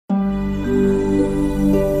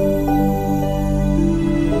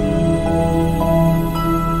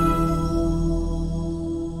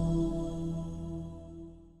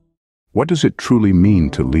What does it truly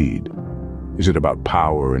mean to lead? Is it about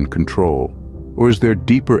power and control, or is there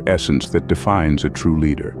deeper essence that defines a true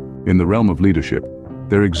leader? In the realm of leadership,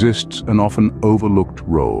 there exists an often overlooked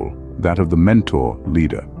role, that of the mentor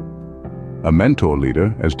leader. A mentor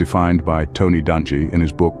leader, as defined by Tony Dungy in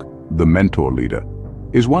his book, The Mentor Leader,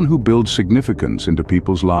 is one who builds significance into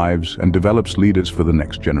people's lives and develops leaders for the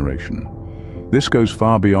next generation. This goes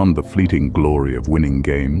far beyond the fleeting glory of winning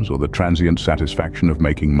games or the transient satisfaction of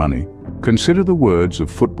making money. Consider the words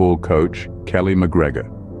of football coach Keli McGregor.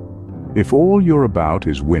 "If all you're about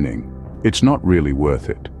is winning, it's not really worth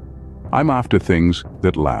it. I'm after things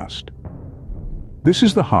that last." This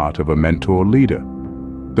is the heart of a mentor leader.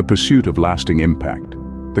 The pursuit of lasting impact,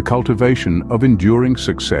 the cultivation of enduring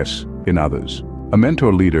success in others. A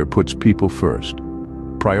mentor leader puts people first,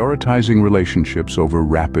 prioritizing relationships over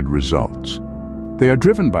rapid results. They are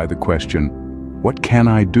driven by the question, what can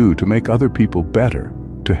I do to make other people better,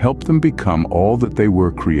 to help them become all that they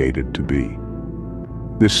were created to be?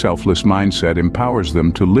 This selfless mindset empowers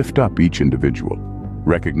them to lift up each individual,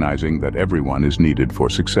 recognizing that everyone is needed for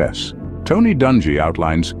success. Tony Dungy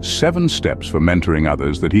outlines 7 steps for mentoring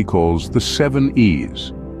others that he calls the 7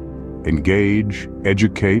 E's. Engage,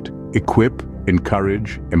 educate, equip,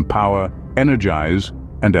 encourage, empower, energize,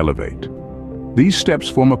 and elevate. These steps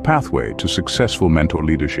form a pathway to successful mentor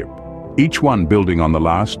leadership, each one building on the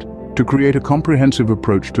last to create a comprehensive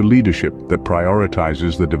approach to leadership that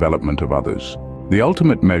prioritizes the development of others. The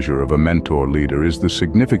ultimate measure of a mentor leader is the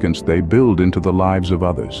significance they build into the lives of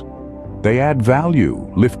others. They add value,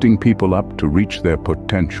 lifting people up to reach their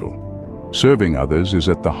potential. Serving others is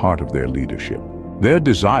at the heart of their leadership. Their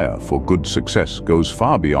desire for good success goes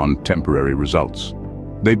far beyond temporary results.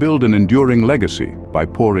 They build an enduring legacy by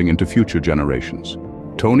pouring into future generations.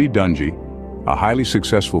 Tony Dungy, a highly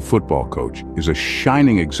successful football coach, is a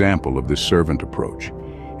shining example of this servant approach.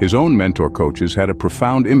 His own mentor coaches had a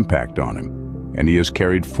profound impact on him, and he has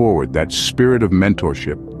carried forward that spirit of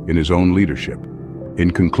mentorship in his own leadership.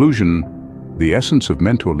 In conclusion, the essence of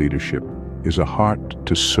mentor leadership is a heart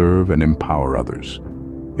to serve and empower others.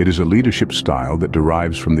 It is a leadership style that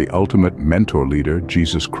derives from the ultimate mentor leader,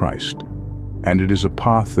 Jesus Christ. And it is a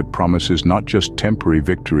path that promises not just temporary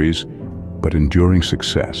victories, but enduring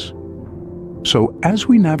success. So as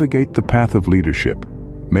we navigate the path of leadership,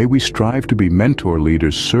 may we strive to be mentor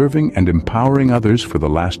leaders serving and empowering others for the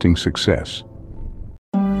lasting success.